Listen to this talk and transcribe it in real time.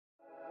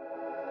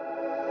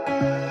Hello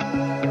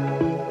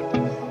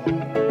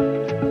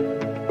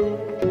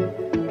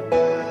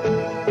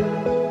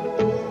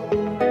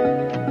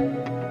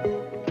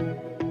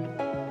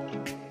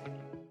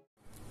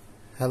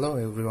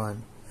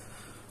everyone,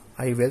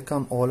 I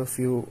welcome all of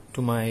you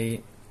to my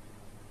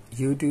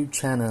YouTube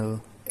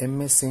channel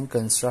MS in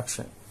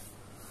Construction.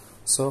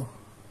 So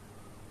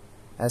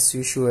as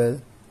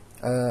usual,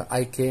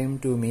 I came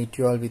to meet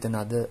you all with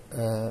another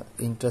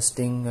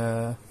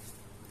interesting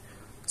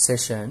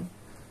session.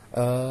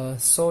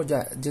 So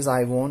just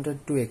I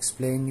wanted to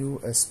explain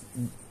you a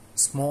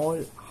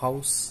small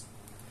house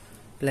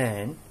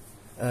plan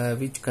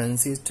which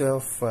consists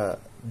of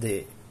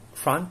the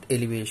front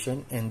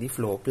elevation and the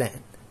floor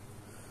plan.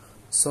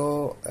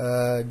 So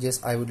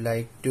just I would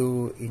like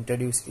to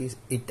introduce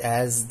it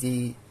as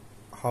the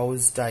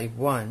house type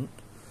 1.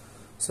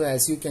 So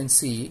as you can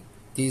see,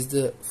 this is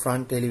the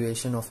front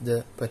elevation of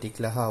the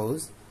particular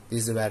house.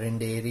 This is the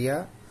veranda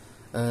area.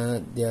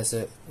 There's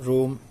a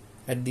room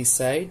at this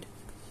side,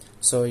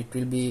 so it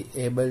will be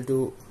able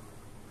to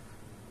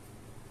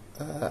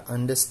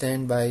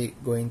understand by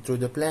going through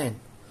the plan.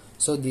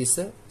 So this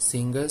is a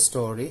single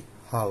story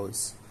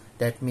house.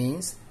 That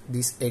means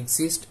this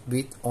exists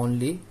with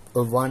only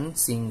a one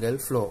single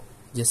floor,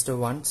 just a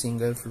one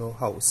single floor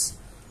house.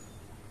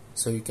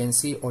 So you can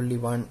see only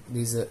one,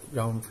 this is a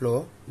ground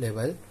floor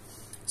level.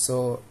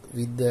 So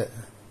with the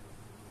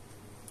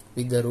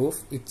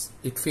roof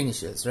it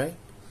finishes, right?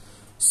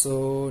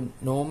 So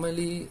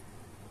normally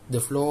the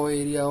floor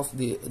area of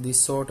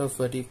this sort of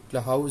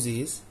particular house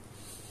is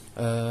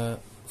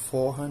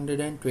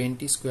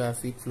 420 square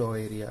feet floor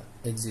area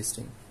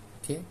existing.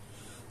 Okay,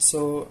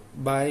 so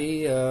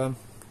by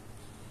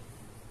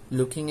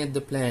looking at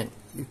the plan,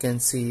 you can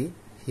see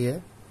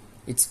here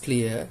it's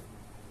clear.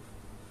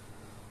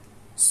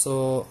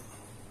 So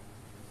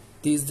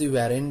this is the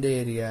veranda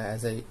area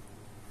as I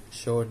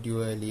showed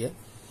you earlier,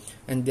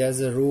 and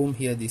there's a room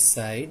here this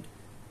side.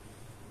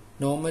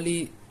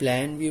 Normally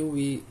plan view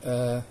we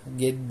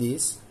get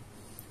this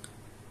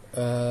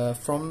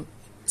from,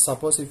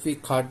 suppose if we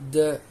cut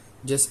the,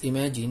 just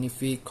imagine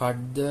if we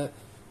cut the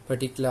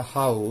particular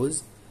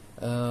house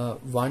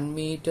 1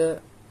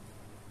 meter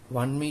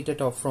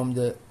top from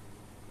the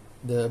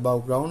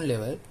above ground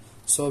level,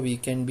 so we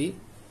can be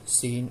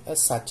seen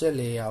as such a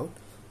layout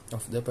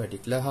of the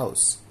particular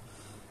house.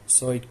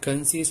 So it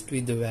consists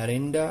with the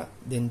veranda,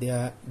 then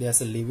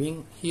there's a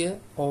living here,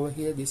 over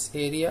here, this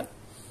area.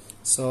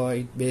 So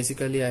it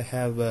basically I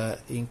have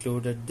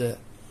included the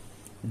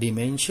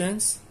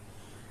dimensions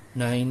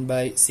 9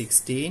 by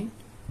 16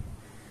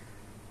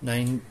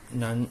 9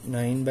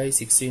 by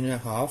 16 and a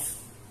half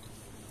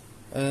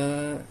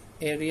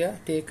area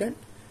taken,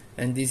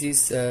 and this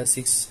is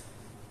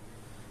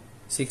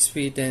 6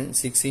 feet and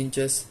 6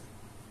 inches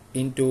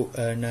into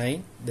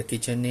 9, the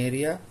kitchen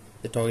area,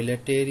 the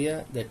toilet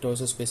area. That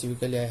also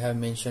specifically I have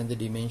mentioned the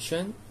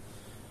dimension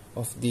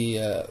of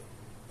the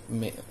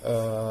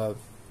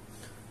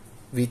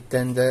width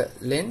and the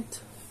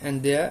length,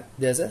 and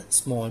there's a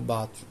small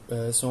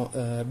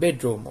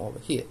bedroom over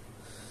here.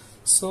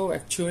 So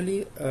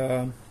actually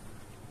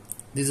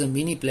this is a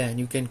mini plan.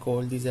 You can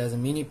call this as a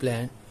mini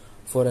plan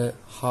for a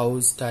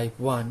house type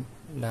 1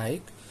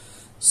 like.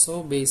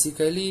 So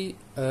basically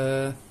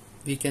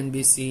we can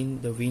be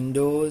seen the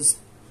windows,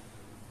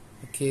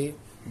 okay,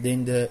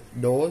 then the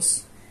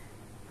doors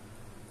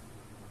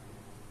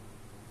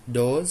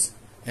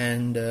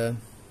and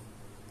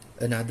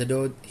another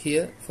door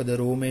here for the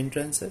room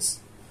entrances.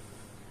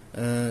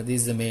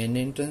 This is the main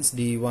entrance,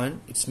 D1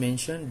 it's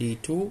mentioned,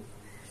 D2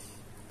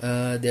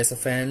 there's a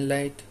fan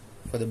light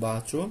for the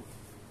bathroom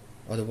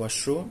or the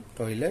washroom,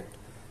 toilet.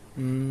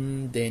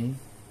 Then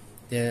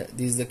this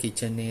is the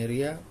kitchen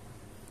area,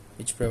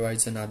 which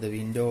provides another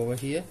window over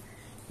here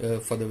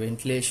for the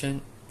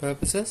ventilation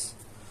purposes.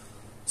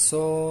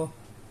 So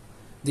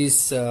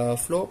this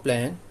floor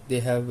plan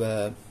they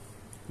have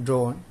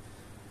drawn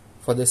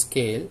for the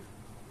scale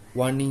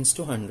 1 inch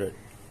to 100.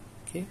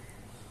 Okay,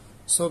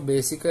 so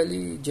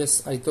basically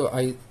just I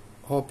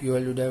hope you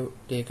all would have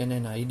taken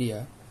an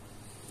idea.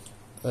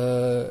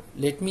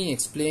 Let me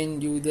explain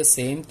you the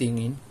same thing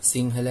in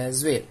Sinhala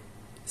as well.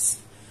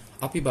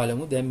 අපි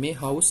බලමු දැන් මේ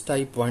house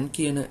type 1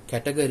 කියන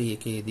category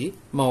එකේදී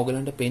මම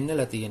ඔයගලන්ට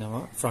පෙන්නලා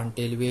තියෙනවා front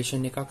elevation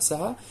එකක් සහ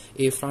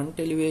ඒ front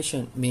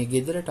elevation මේ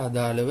ගෙදරට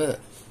අදාළව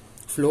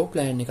floor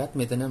plan එකත්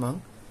මෙතන මම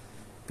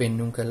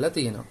පෙන්눔 කරලා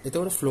තියෙනවා.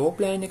 එතකොට floor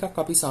plan එකක්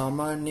අපි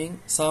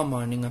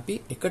සාමාන්‍යයෙන් අපි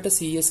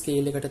 1/100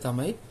 scale එකට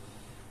තමයි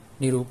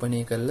නිරූපණය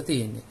කරලා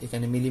තියෙන්නේ. ඒ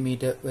කියන්නේ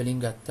මිලිමීටර් වලින්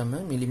ගත්තම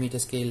මිලිමීටර්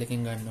scale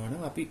එකෙන් ගන්නවා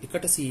නම් අපි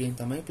 1/100න්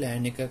තමයි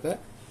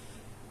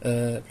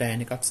plan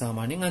එකක්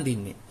සාමාන්‍යයෙන්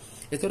අඳින්නේ.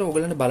 එතකොට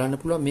ඔයගලන්ට බලන්න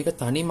පුළුවන් මේක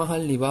තනි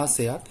මහල්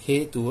නිවාසයක්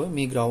හේතුව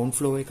මේ ground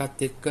floor එකත්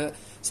එක්ක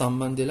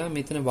සම්බන්ධ වෙලා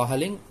මෙතන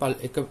වහලෙන්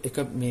එක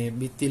මේ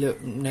බිත්තිල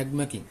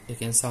නැග්මකින්, ඒ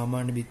කියන්නේ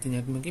සාමාන්‍ය බිත්ති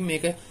නැග්මකින්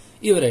මේක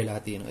ඉවර වෙලා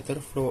තියෙනවා.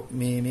 එතකොට floor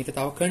මේක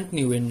තව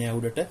continue වෙන්නේ නැහැ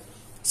උඩට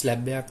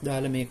slab එකක්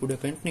දාලා මේක උඩ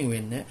continue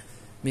වෙන්නේ නැහැ.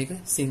 මේක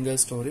single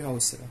story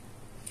house එකක්.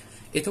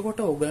 එතකොට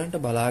ඔයගලන්ට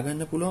බලා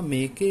ගන්න පුළුවන්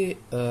මේකේ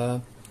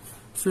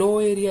flow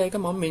area එක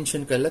මම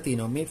mention කරලා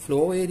තියෙනවා. මේ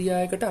flow area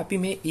එකට අපි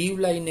මේ eave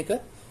line එක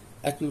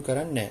ඇතුල්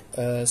කරන්නේ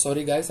නැහැ.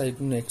 Sorry guys, I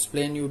couldn't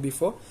explain you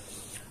before.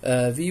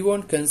 We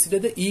won't consider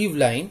the eave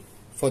line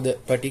for the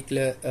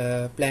particular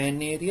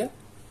plan area.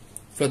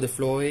 For the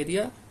flow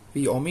area,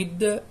 we omit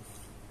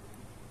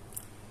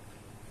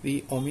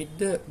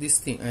this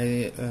thing,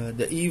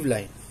 the eave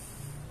line,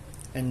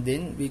 and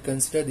then we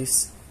consider this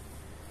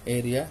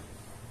area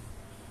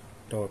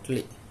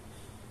totally.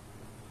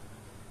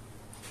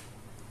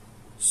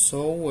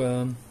 So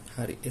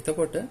hari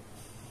එතකොට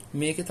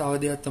මේකේ තව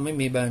දෙයක් තමයි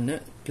මේ බලන්න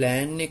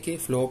plan එකේ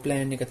flow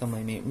plan එක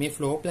තමයි මේ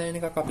flow plan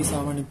එකක් අපි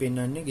සාමාන්‍යයෙන්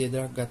පෙන්වන්නේ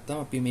ගෙදරක් ගත්තාම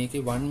අපි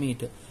මේකේ 1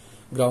 meter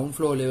ground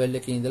floor level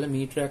එකේ ඉඳලා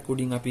මීටරයක්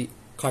උඩින් අපි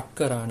cut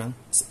කරා නම්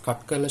cut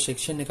කරලා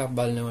section එකක්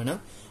බලනවා නම්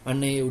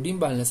අන්න ඒ උඩින්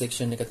බලන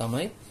section එක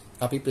තමයි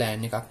අපි plan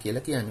එකක්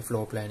කියලා කියන්නේ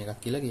floor plan එකක්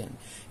කියලා කියන්නේ.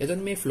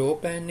 එතකොට මේ floor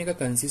plan එක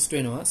consist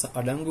වෙනවා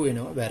අඩංගු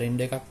වෙනවා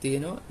veranda එකක්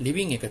තියෙනවා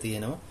living එක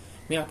තියෙනවා.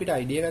 මේ අපිට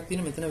idea එකක්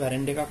තියෙනවා මෙතන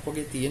veranda එකක්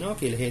වගේ තියෙනවා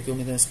කියලා. හේතුව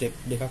මෙතන step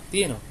දෙකක්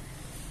තියෙනවා.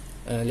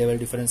 level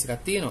difference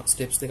එකක් තියෙනවා.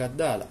 steps දෙකක්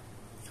දාලා.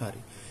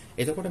 හරි.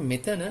 එතකොට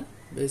මෙතන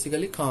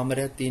basically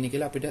කාමරයක් තියෙන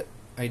කියලා අපිට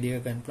idea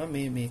එක ගන්න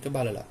පුළුවන් මේක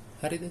බලලා.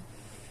 හරිද?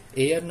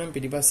 air නම්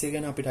පිටිපස්සේ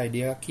ගැන අපිට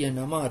idea එකක් කියන්න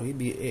අමාරුයි.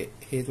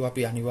 හේතුව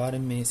අපි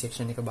අනිවාර්යෙන් මේ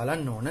section එක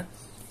බලන්න ඕන.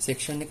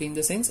 section එක in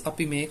the sense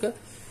අපි මේක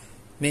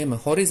මෙහෙම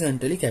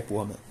horizontally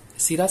කැපුවම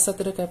සිරස්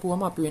අතර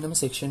කැපුවම අපි වෙනම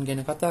section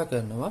ගැන කතා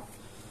කරනවා.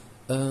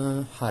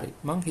 හරි.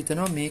 මම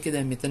හිතනවා මේකේ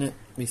දැන් මෙතන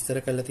විස්තර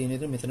කරලා තියෙන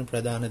විදිහට මෙතන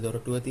ප්‍රධාන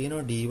දොරටුව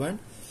තියෙනවා D1.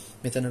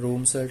 මෙතන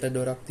rooms වලට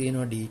දොරක්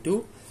තියෙනවා D2.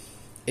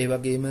 ඒ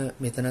වගේම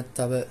මෙතනත්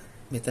තව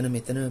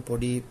මෙතන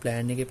පොඩි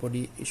plan එකේ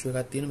පොඩි issue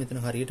එකක් තියෙනවා. මෙතන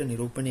හරියට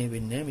නිරූපණය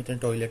වෙන්නේ නැහැ. මෙතන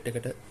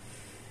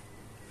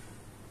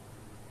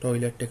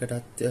toilet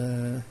එකටත්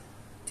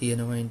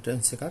තියෙනවා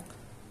entrance එකක්.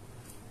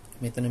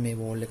 මෙතන මේ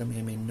wall එක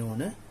මෙහෙම එන්න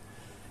ඕන.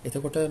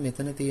 එතකොට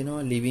මෙතන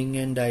තියෙනවා living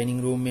and dining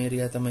room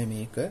area තමයි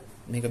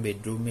මේක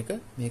bedroom එක,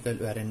 මේක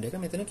veranda එක,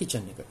 මෙතන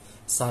kitchen එක.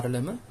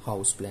 සරලම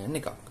house plan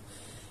එකක්.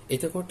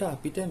 එතකොට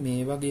අපිට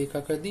මේ වගේ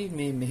එකකදී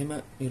මේ මෙහෙම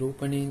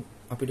නිරූපණයෙන්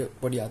අපිට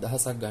පොඩි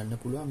අදහසක් ගන්න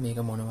පුළුවන් මේක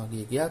මොන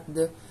වගේ ගියක්ද,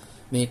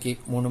 මේකේ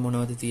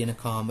මොනවද තියෙන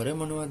කාමර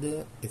මොනවද,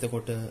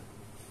 එතකොට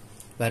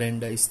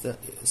veranda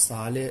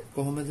සාලය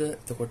කොහොමද,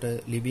 එතකොට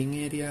living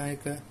area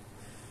එක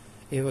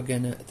ඒව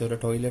ගැන,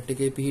 එතකොට toilet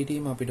එකේ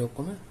පිහිටීම අපිට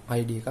ඔක්කොම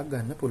idea එකක්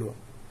ගන්න පුළුවන්.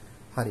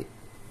 හරි.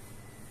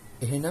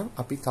 එහෙනම්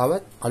අපි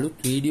තවත් අලුත්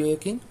වීඩියෝ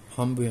එකකින්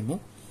හම්බ වෙමු.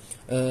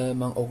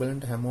 මම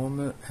ඔයගලන්ට හැමෝම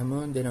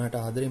දෙනාට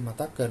ආදරෙන්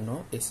මතක්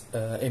කරනවා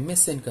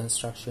MSN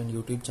Construction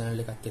YouTube channel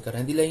එකත් එක්ක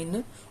රැඳිලා ඉන්න.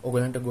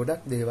 ඔයගලන්ට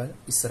ගොඩක් දේවල්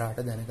ඉස්සරහට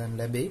දැනගන්න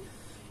ලැබෙයි.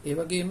 ඒ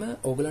වගේම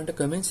ඔයගලන්ට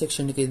comment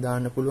section එකේ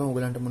දාන්න පුළුවන්.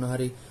 ඔයගලන්ට මොන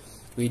හරි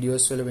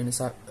videos වල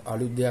වෙනසක්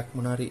අලුත් දෙයක්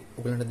මොන හරි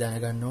ඔයගලන්ට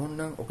දැනගන්න ඕන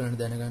නම්, ඔයගලන්ට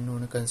දැනගන්න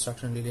ඕන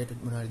construction related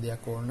මොන හරි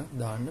දෙයක් ඕන නම්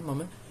දාන්න.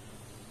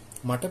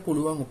 මට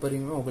පුළුවන්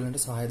උපරිම ඔයගලන්ට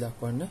සහාය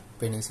දක්වන්න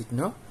පෙනී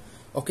සිටිනවා.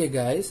 Okay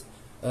guys,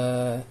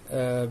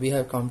 we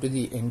have come to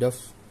the end of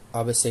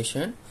our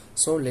session,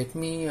 so let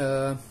me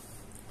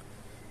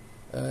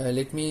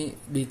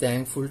be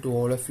thankful to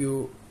all of you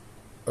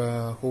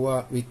who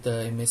are with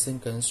MSN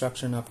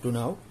Construction up to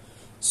now.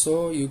 So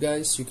you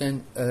guys, you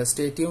can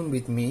stay tuned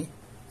with me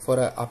for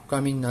a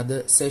upcoming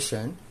another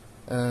session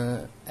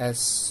as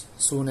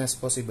soon as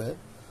possible.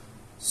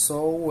 So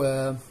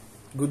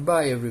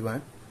goodbye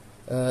everyone.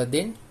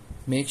 Then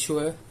make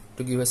sure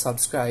to give a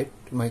subscribe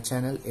to my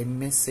channel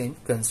MSN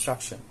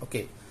Construction.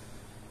 Okay,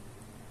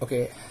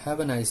 have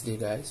a nice day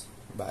guys.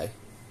 Bye.